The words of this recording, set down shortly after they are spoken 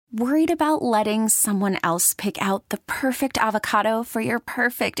Worried about letting someone else pick out the perfect avocado for your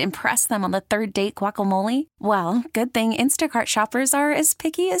perfect impress them on the third date guacamole? Well, good thing Instacart shoppers are as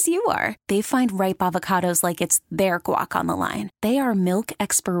picky as you are. They find ripe avocados like it's their guac on the line. They are milk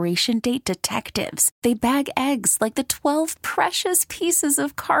expiration date detectives. They bag eggs like the 12 precious pieces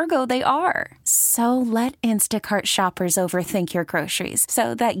of cargo they are. So let Instacart shoppers overthink your groceries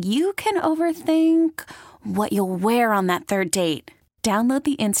so that you can overthink what you'll wear on that third date. Download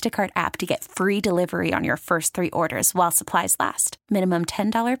the Instacart app to get free delivery on your first 3 orders while supplies last. Minimum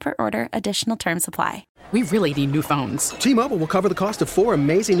 $10 per order. Additional terms apply. We really need new phones. T-Mobile will cover the cost of 4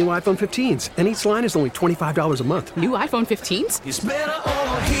 amazing new iPhone 15s, and each line is only $25 a month. New iPhone 15s? It's better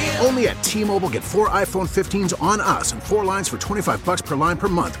over here. Only at T-Mobile, get 4 iPhone 15s on us and 4 lines for $25 per line per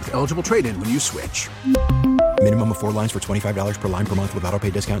month with eligible trade-in when you switch. Minimum of 4 lines for $25 per line per month with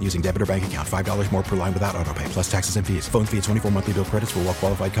autopay discount using debit or bank account. $5 more per line without autopay, plus taxes and fees. Phone fee at 24 monthly bill credits for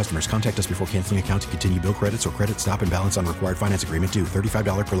well-qualified customers. Contact us before canceling account to continue bill credits or credit stop and balance on required finance agreement due.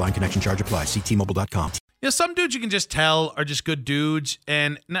 $35 per line connection charge applies. See T-Mobile.com. You know, some dudes you can just tell are just good dudes.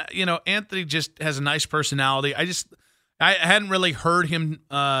 And, you know, Anthony just has a nice personality. I hadn't really heard him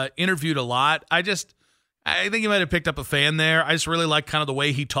interviewed a lot. I think he might have picked up a fan there. I just really like kind of the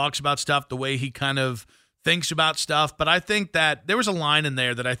way he talks about stuff, the way he kind of thinks about stuff. But I think that there was a line in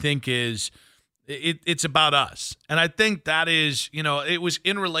there that I think is it's about us. And I think that is, you know, it was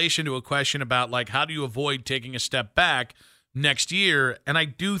in relation to a question about, like, how do you avoid taking a step back next year? And I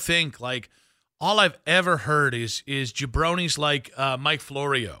do think, like, all I've ever heard is jabronis like Mike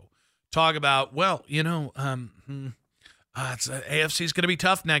Florio talk about, well, you know, AFC is going to be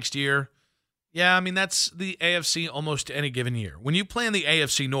tough next year. Yeah, I mean, that's the AFC almost any given year. When you play in the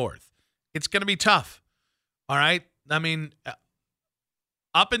AFC North, it's going to be tough. All right? I mean,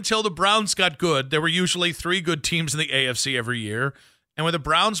 up until the Browns got good, there were usually 3 good teams in the AFC every year. And with the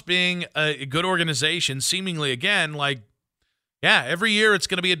Browns being a good organization, seemingly again, like, yeah, every year it's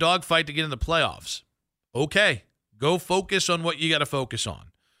going to be a dogfight to get in the playoffs. Okay, go focus on what you got to focus on.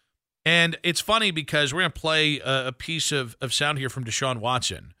 And it's funny because we're going to play a piece of sound here from Deshaun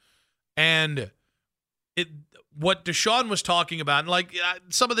Watson. And what Deshaun was talking about, and like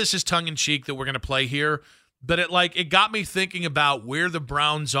some of this is tongue-in-cheek that we're going to play here, but it got me thinking about where the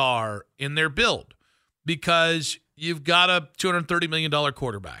Browns are in their build, because you've got a $230 million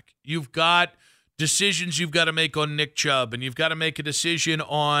quarterback. You've got decisions you've got to make on Nick Chubb, and you've got to make a decision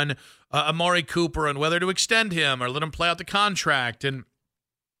on Amari Cooper and whether to extend him or let him play out the contract. And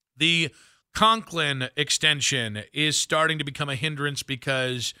the Conklin extension is starting to become a hindrance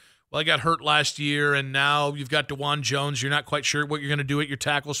because, well, he got hurt last year, and now you've got DeJuan Jones. You're not quite sure what you're going to do at your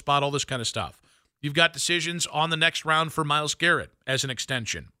tackle spot, all this kind of stuff. You've got decisions on the next round for Myles Garrett as an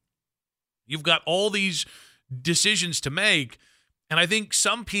extension. You've got all these decisions to make, and I think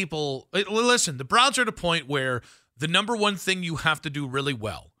some people – listen, the Browns are at a point where the number one thing you have to do really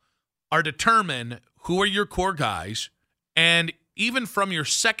well are determine who are your core guys, and even from your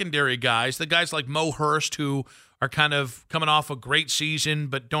secondary guys, the guys like Mo Hurst who are kind of coming off a great season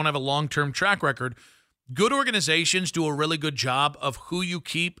but don't have a long-term track record, good organizations do a really good job of who you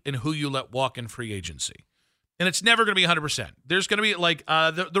keep and who you let walk in free agency. And it's never going to be 100%. There's going to be, like,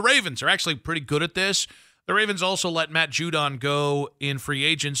 the Ravens are actually pretty good at this. The Ravens also let Matt Judon go in free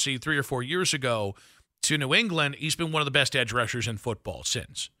agency 3 or 4 years ago to New England. He's been one of the best edge rushers in football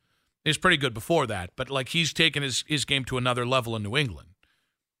since. He was pretty good before that, but, like, he's taken his game to another level in New England.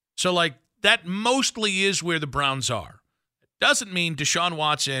 So, like, that mostly is where the Browns are. Doesn't mean Deshaun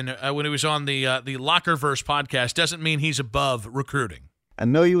Watson, when he was on the Lockerverse podcast, doesn't mean he's above recruiting. I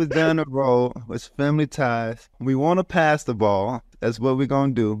know you was down the road with family ties. We want to pass the ball. That's what we're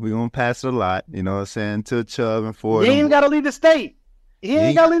going to do. We're going to pass it a lot, you know what I'm saying, to Chubb and Ford. He ain't got to leave the state. He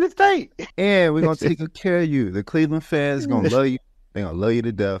ain't got to leave the state. And we're going to take care of you. The Cleveland fans going to love you. They're going to love you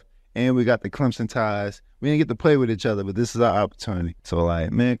to death. And we got the Clemson ties. We didn't get to play with each other, but this is our opportunity. So,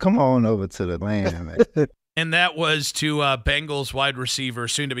 like, man, come on over to the land, man. And that was to Bengals wide receiver,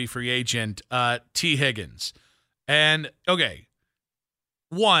 soon-to-be free agent, Tee Higgins. And, okay,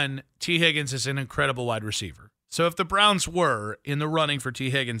 one, Tee Higgins is an incredible wide receiver. So if the Browns were in the running for Tee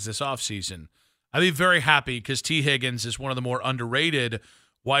Higgins this offseason, I'd be very happy because Tee Higgins is one of the more underrated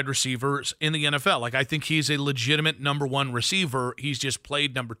wide receivers in the NFL. Like, I think he's a legitimate number 1 receiver. He's just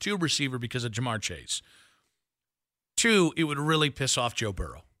played number 2 receiver because of Jamar Chase. 2, it would really piss off Joe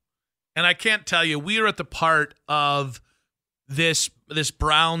Burrow. And I can't tell you, we are at the part of this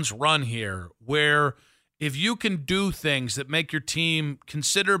Browns run here where if you can do things that make your team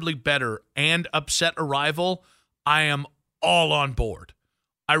considerably better and upset a rival, I am all on board.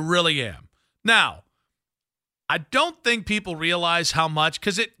 I really am. Now, I don't think people realize how much,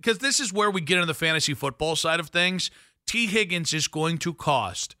 because this is where we get into the fantasy football side of things. Tee Higgins is going to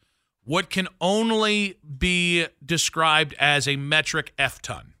cost what can only be described as a metric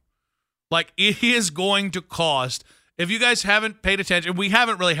F-ton. Like, it is going to cost, if you guys haven't paid attention, we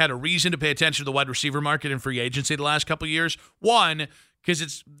haven't really had a reason to pay attention to the wide receiver market in free agency the last couple of years. One,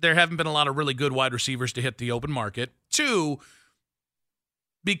 because there haven't been a lot of really good wide receivers to hit the open market. Two,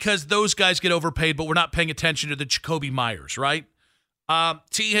 because those guys get overpaid, but we're not paying attention to the Jacoby Myers, right?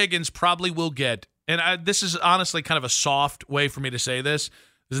 Tee Higgins probably will get, and this is honestly kind of a soft way for me to say this.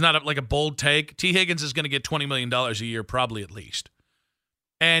 This is not like a bold take. Tee Higgins is going to get $20 million a year, probably at least.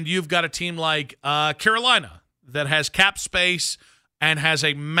 And you've got a team like Carolina that has cap space and has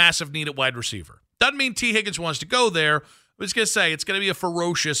a massive need at wide receiver. Doesn't mean Tee Higgins wants to go there. I was going to say it's going to be a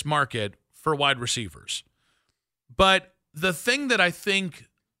ferocious market for wide receivers. But the thing that I think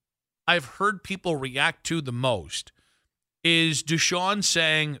I've heard people react to the most is Deshaun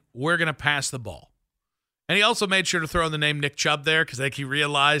saying, we're going to pass the ball. And he also made sure to throw in the name Nick Chubb there because I think he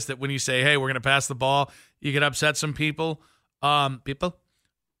realized that when you say, hey, we're going to pass the ball, you can upset some people. If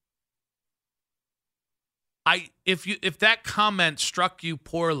that comment struck you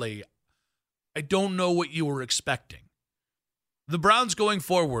poorly, I don't know what you were expecting. The Browns going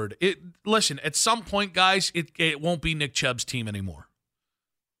forward, listen, at some point, guys, it won't be Nick Chubb's team anymore.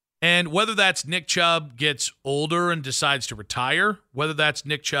 And whether that's Nick Chubb gets older and decides to retire, whether that's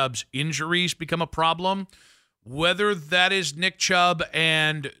Nick Chubb's injuries become a problem, whether that is Nick Chubb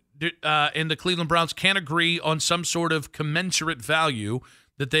and the Cleveland Browns can't agree on some sort of commensurate value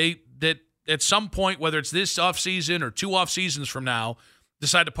that at some point, whether it's this offseason or 2 off seasons from now,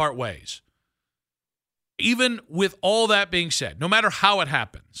 decide to part ways. Even with all that being said, no matter how it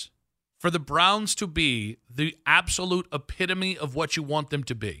happens, for the Browns to be the absolute epitome of what you want them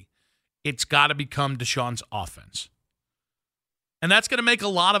to be, it's got to become Deshaun's offense. And that's going to make a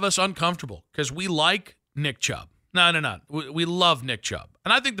lot of us uncomfortable because we like Nick Chubb. No. We love Nick Chubb.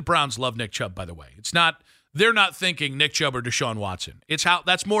 And I think the Browns love Nick Chubb, by the way. They're not thinking Nick Chubb or Deshaun Watson.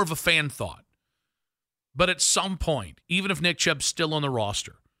 That's more of a fan thought. But at some point, even if Nick Chubb's still on the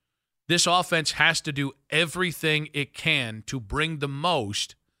roster, this offense has to do everything it can to bring the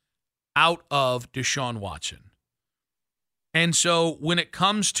most out of Deshaun Watson. And so when it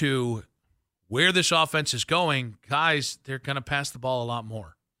comes to where this offense is going, guys, they're going to pass the ball a lot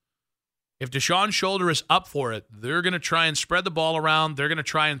more. If Deshaun's shoulder is up for it, they're going to try and spread the ball around. They're going to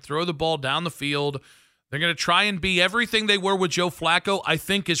try and throw the ball down the field. They're going to try and be everything they were with Joe Flacco, I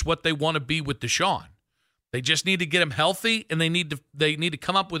think is what they want to be with Deshaun. They just need to get him healthy, and they need to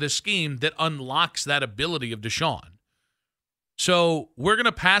come up with a scheme that unlocks that ability of Deshaun. So we're going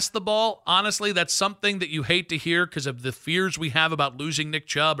to pass the ball. Honestly, that's something that you hate to hear because of the fears we have about losing Nick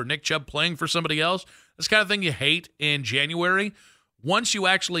Chubb or Nick Chubb playing for somebody else. That's the kind of thing you hate in January. Once you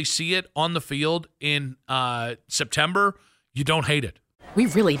actually see it on the field in September, you don't hate it. We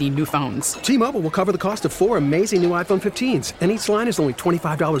really need new phones. T-Mobile will cover the cost of 4 amazing new iPhone 15s, and each line is only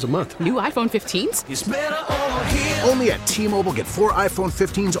 $25 a month. New iPhone 15s? It's better over here. Only at T-Mobile, get 4 iPhone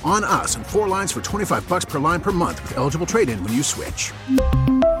 15s on us and 4 lines for $25 per line per month with eligible trade-in when you switch.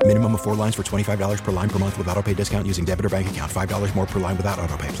 Minimum of 4 lines for $25 per line per month with autopay discount using debit or bank account. $5 more per line without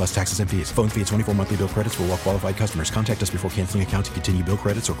autopay, plus taxes and fees. Phone fee at 24 monthly bill credits for well-qualified customers. Contact us before canceling account to continue bill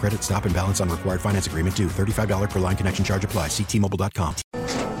credits or credit stop and balance on required finance agreement due. $35 per line connection charge applies. See T-Mobile.com.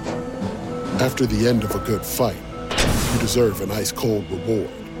 After the end of a good fight, you deserve an ice-cold reward.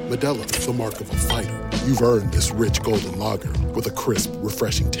 Modelo is the mark of a fighter. You've earned this rich golden lager with a crisp,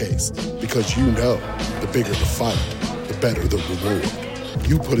 refreshing taste. Because you know, the bigger the fight, the better the reward.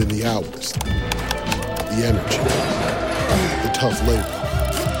 You put in the hours, the energy, the tough labor.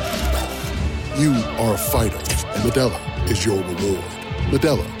 You are a fighter, and Modelo is your reward.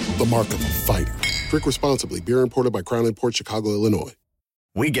 Modelo, the mark of a fighter. Drink responsibly. Beer imported by Crown Imports, Chicago, Illinois.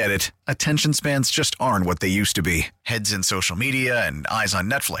 We get it. Attention spans just aren't what they used to be. Heads in social media and eyes on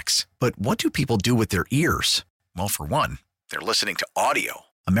Netflix. But what do people do with their ears? Well, for one, they're listening to audio.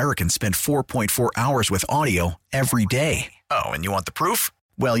 Americans spend 4.4 hours with audio every day. Oh, and you want the proof?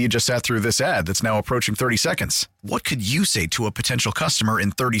 Well, you just sat through this ad that's now approaching 30 seconds. What could you say to a potential customer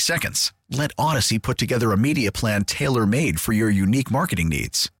in 30 seconds? Let Odyssey put together a media plan tailor-made for your unique marketing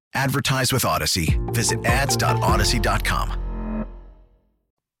needs. Advertise with Odyssey. Visit ads.odyssey.com.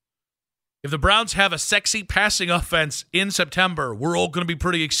 If the Browns have a sexy passing offense in September, we're all going to be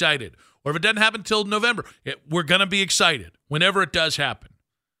pretty excited. Or if it doesn't happen until November, we're going to be excited whenever it does happen.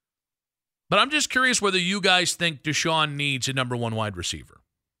 But I'm just curious whether you guys think Deshaun needs a number 1 wide receiver.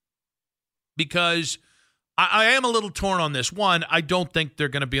 Because I am a little torn on this. One, I don't think they're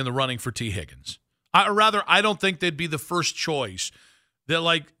going to be in the running for Tee Higgins. I don't think they'd be the first choice. That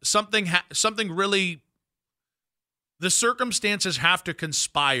like something really, the circumstances have to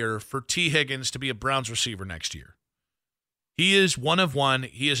conspire for Tee Higgins to be a Browns receiver next year. He is one of one.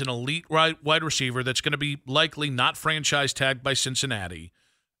 He is an elite wide receiver that's going to be likely not franchise tagged by Cincinnati.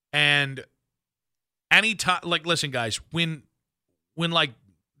 And anytime, like, listen, guys, when like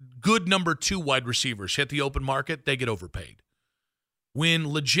good number 2 wide receivers hit the open market, they get overpaid.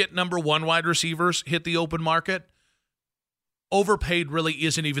 When legit number 1 wide receivers hit the open market, overpaid really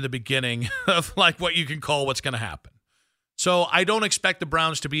isn't even the beginning of like what you can call what's going to happen. So I don't expect the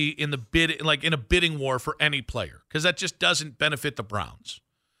Browns to be in a bidding war for any player, because that just doesn't benefit the Browns.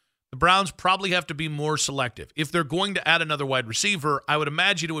 The Browns probably have to be more selective. If they're going to add another wide receiver, I would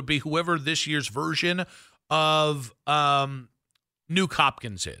imagine it would be whoever this year's version of Nuke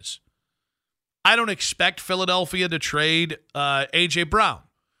Hopkins is. I don't expect Philadelphia to trade A.J. Brown,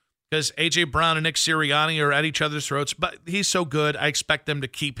 because A.J. Brown and Nick Sirianni are at each other's throats, but he's so good, I expect them to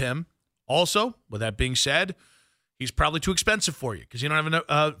keep him. Also, with that being said, he's probably too expensive for you because you don't have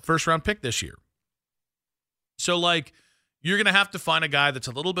a first-round pick this year. So, like, you're going to have to find a guy that's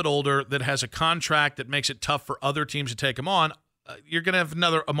a little bit older, that has a contract that makes it tough for other teams to take him on. You're going to have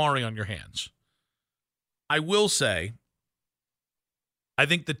another Amari on your hands. I will say, I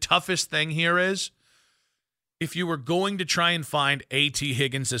think the toughest thing here is, if you were going to try and find A.T.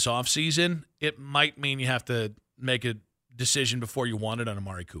 Higgins this offseason, it might mean you have to make a decision before you want it on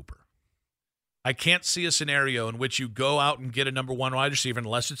Amari Cooper. I can't see a scenario in which you go out and get a number 1 wide receiver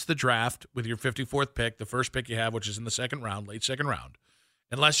unless it's the draft with your 54th pick, the first pick you have, which is in the second round, late second round,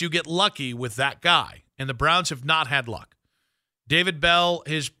 unless you get lucky with that guy. And the Browns have not had luck. David Bell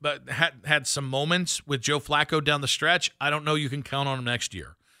has had some moments with Joe Flacco down the stretch. I don't know you can count on him next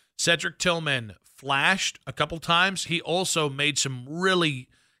year. Cedric Tillman flashed a couple times. He also made some really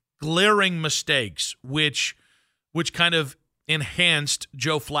glaring mistakes, which kind of enhanced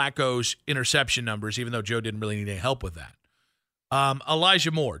Joe Flacco's interception numbers, even though Joe didn't really need any help with that.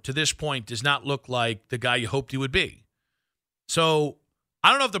 Elijah Moore, to this point, does not look like the guy you hoped he would be. So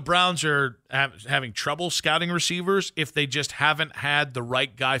I don't know if the Browns are having trouble scouting receivers, if they just haven't had the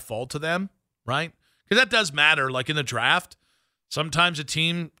right guy fall to them, right? Because that does matter. Like in the draft, sometimes a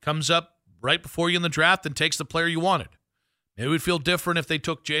team comes up right before you in the draft and takes the player you wanted. It would feel different if they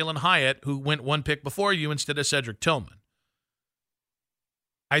took Jalen Hyatt, who went 1 pick before you, instead of Cedric Tillman.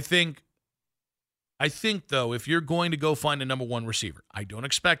 I think, though, if you're going to go find a number 1 receiver, I don't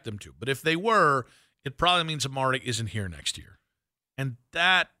expect them to, but if they were, it probably means Amari isn't here next year. And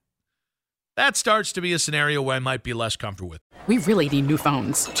that starts to be a scenario where I might be less comfortable with. We really need new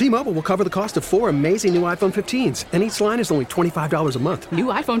phones. T-Mobile will cover the cost of 4 amazing new iPhone 15s, and each line is only $25 a month. New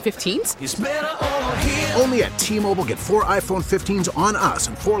iPhone 15s? It's better over here. Only at T-Mobile, get 4 iPhone 15s on us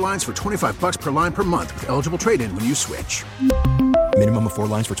and 4 lines for $25 per line per month with eligible trade-in when you switch. Minimum of 4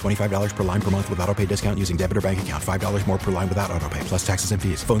 lines for $25 per line per month with autopay discount using debit or bank account. $5 more per line without autopay, plus taxes and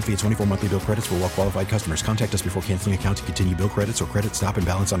fees. Phone fee at 24 monthly bill credits for well-qualified customers. Contact us before canceling account to continue bill credits or credit stop and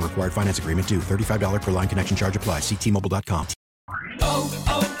balance on required finance agreement due. $35 per line connection charge applies. See T-Mobile.com.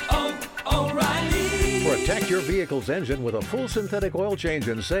 O'Reilly. Protect your vehicle's engine with a full synthetic oil change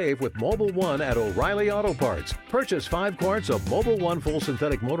and save with Mobile One at O'Reilly Auto Parts. Purchase 5 quarts of Mobile One full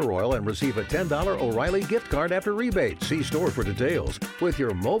synthetic motor oil and receive a $10 O'Reilly gift card after rebate. See store for details. With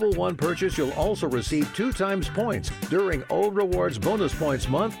your Mobile One purchase, you'll also receive 2 times points during O Rewards Bonus Points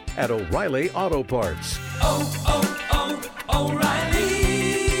Month at O'Reilly Auto Parts.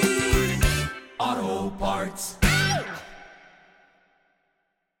 O'Reilly Auto Parts.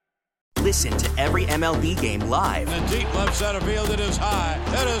 Listen to every MLB game live. In the deep left center field, it is high,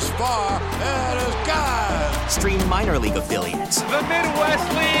 it is far, it is gone. Stream minor league affiliates. The Midwest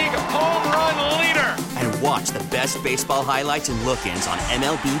League home run leader. And watch the best baseball highlights and look-ins on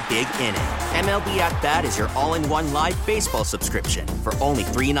MLB Big Inning. MLB At Bat is your all-in-one live baseball subscription for only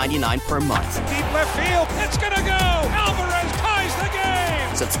 $3.99 per month. Deep left field, it's gonna go. Alvarez ties the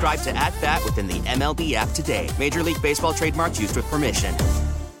game. Subscribe to At Bat within the MLB app today. Major League Baseball trademarks used with permission.